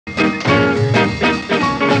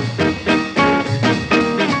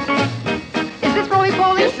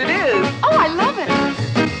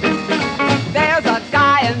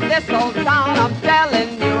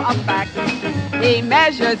He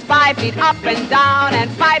measures 5 feet up and down and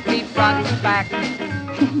 5 feet front to back.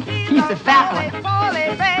 He's a fat one.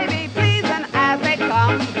 Roly, baby, pleasing as they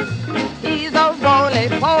come. He's a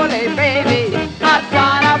roly-poly baby, a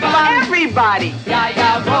ton of fun. Everybody!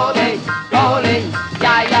 Yeah, roly, roly,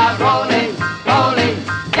 yeah, roly, roly,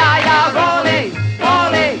 yeah, roly,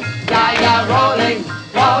 roly, yeah, roly,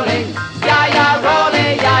 roly, yeah, roly,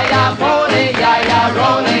 yeah, roly, yeah,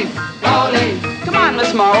 roly, roly. Come on,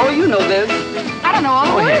 Miss Morrow, you know this. I don't know all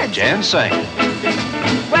the Go words. ahead, Jan, sing.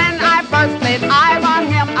 When I first laid eyes on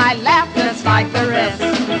him, I laughed just like the rest.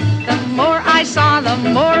 The more I saw, the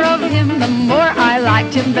more of him, the more I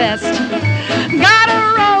liked him best. Got a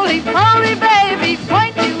roly-poly baby,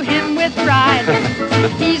 point to him with pride.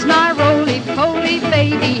 He's my roly-poly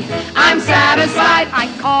baby, I'm satisfied. I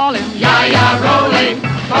call him roly,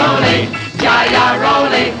 poly,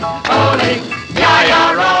 roly, poly, roly, poly,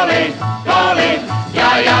 roly,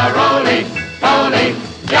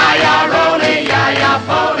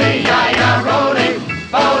 poly, roly,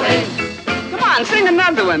 poly. Come on, sing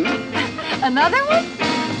another one. Another one?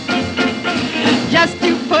 Just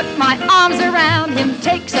to put my arms around him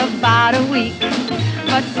takes about a week.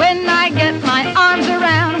 But when I get my arms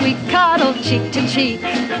around, we cuddle cheek to cheek.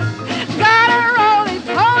 Got a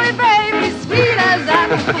roly-poly baby, sweet as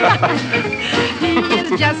apple pie. He is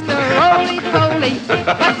just a roly-poly,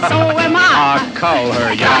 but so am I. Call her,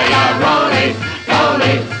 roly, poly, roly,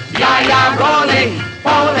 poly, roly,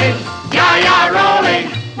 poly, roly,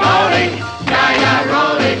 poly,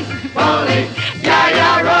 roly, poly,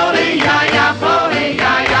 roly, poly,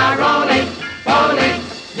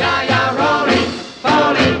 roly,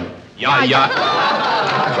 poly. Yeah.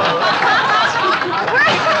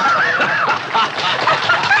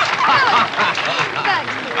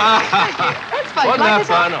 That's funny. Wasn't that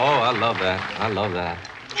fun? Oh, I love that. I love that.